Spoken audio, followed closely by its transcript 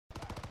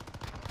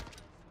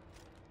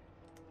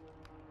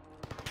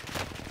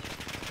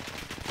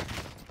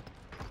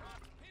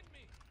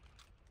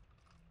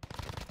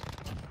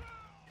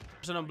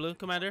Person on blue,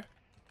 Commander.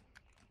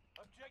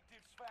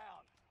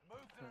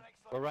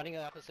 We're running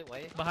the opposite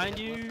way. Behind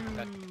you.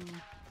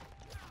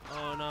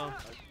 Oh no.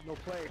 No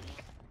play.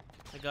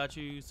 I got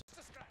you.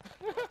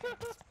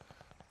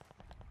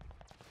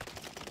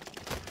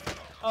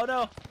 Oh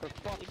no.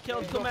 He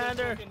killed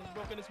Commander.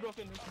 It's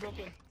broken.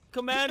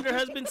 Commander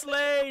has been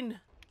slain.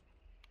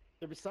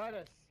 They're beside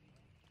us.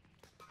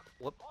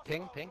 Whoop,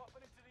 ping.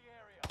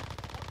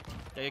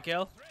 There you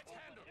kill.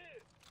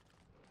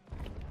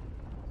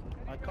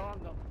 I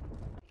calmed them.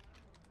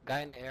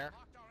 Guy in the air.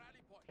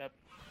 Yep.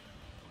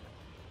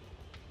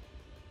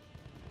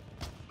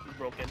 He's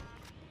broken.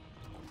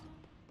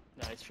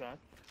 Nice shot.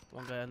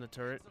 One guy on the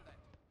turret.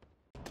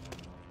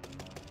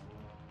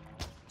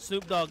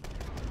 Snoop Dogg.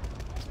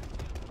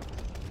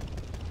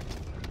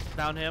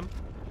 Down him.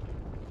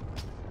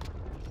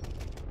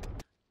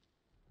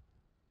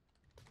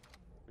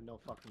 No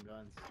fucking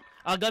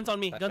guns. Guns on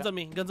me. Guns on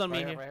me. Guns on me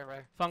here.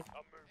 Right. Funk.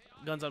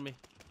 Guns on me.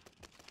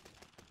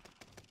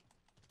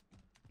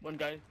 One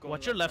guy going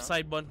Watch your left now.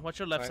 side, Bun. Watch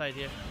your left side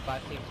here.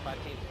 5 teams.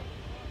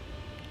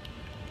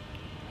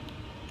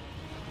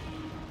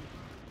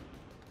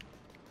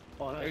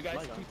 Oh, Hey that's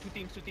guys, my two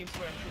teams were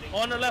shooting.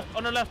 On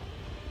the left.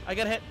 I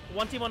got hit.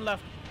 One team on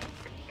left.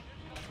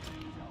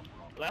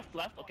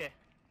 Left, okay.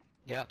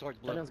 Yeah, towards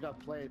If blue. anyone's got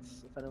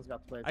plates. If anyone's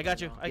got plates. I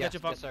got you. know. I got you,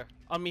 Funk. Yes, sir.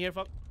 On me here,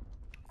 Funk.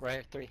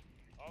 Right, 3.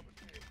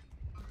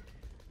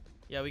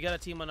 Yeah, we got a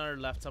team on our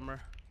left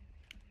somewhere.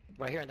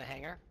 Right here in the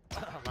hangar.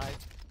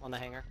 Live on the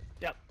hangar.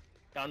 Yep.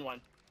 Down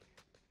one.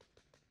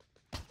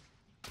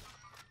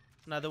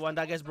 Another one.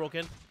 That guy's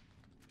broken.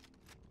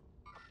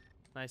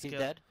 Nice He's kill.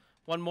 dead.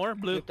 One more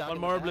blue. Moved down One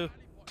to more the blue. back.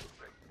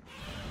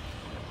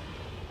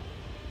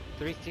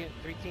 3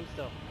 teams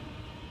still.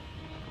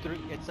 3.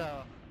 It's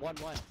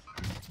 1-1.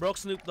 Broke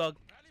Snoop Dogg.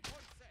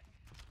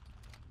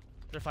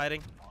 They're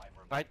fighting.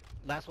 Right.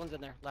 Last one's in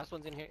there. Last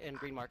one's in here in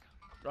green mark.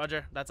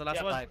 Roger. That's the last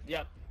Yep, one. Live.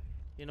 Yep.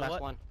 You know Last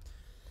what? one.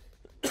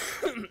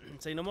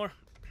 Say no more.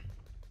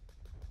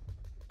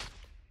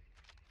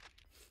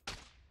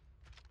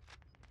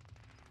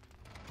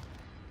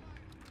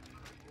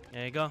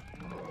 There you go.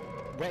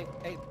 Right.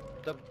 Hey.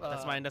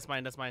 That's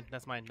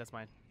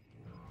mine.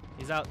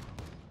 He's out.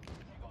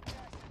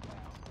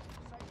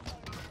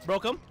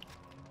 Broke him.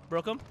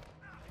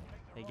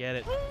 They get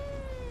it.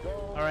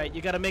 All right,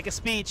 you gotta make a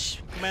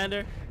speech,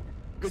 Commander.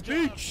 Good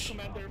Speech. job,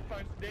 Commander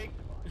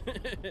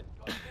Funadik.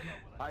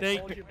 I Thank-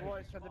 told you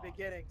boys from the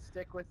beginning.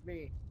 Stick with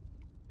me.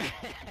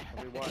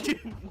 We won.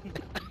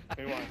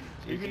 We won.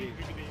 We believe.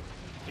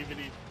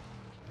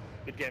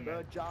 Good game, man.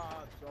 Good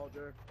job,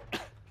 soldier.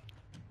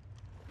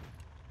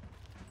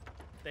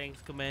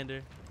 Thanks,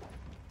 Commander.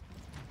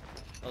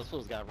 Those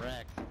fools got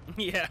wrecked.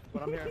 Yeah.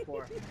 What I'm here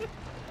for.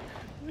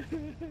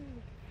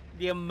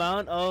 The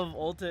amount of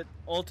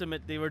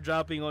ultimate they were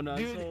dropping on us.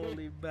 Dude.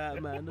 Holy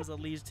Batman, there's at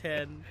least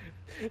 10.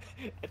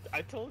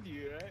 I told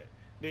you,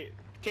 right?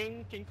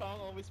 King Kong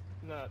always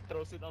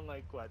throws it on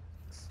like what?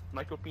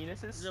 Micro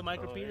penises? The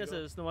micro Oh, there you go.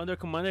 penises. No wonder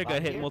Commander got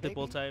Right hit here,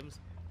 multiple baby. times.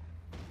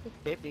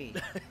 50.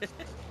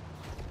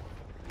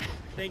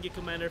 Thank you,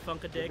 Commander You'll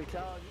Funkadick. be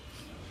telling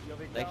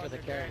Thanks for the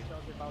your carry.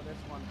 grandchildren about this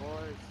one,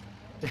 boys.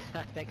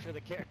 Thanks for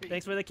the carry.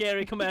 Thanks for the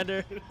carry,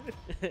 Commander.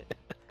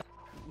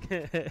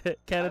 Canada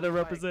That's my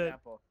represent.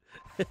 example.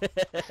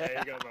 There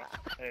you go, bro.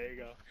 There you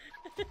go.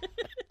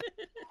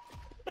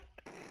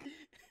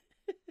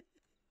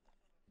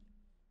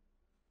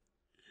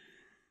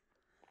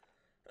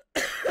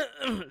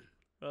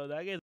 Bro,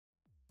 that guy's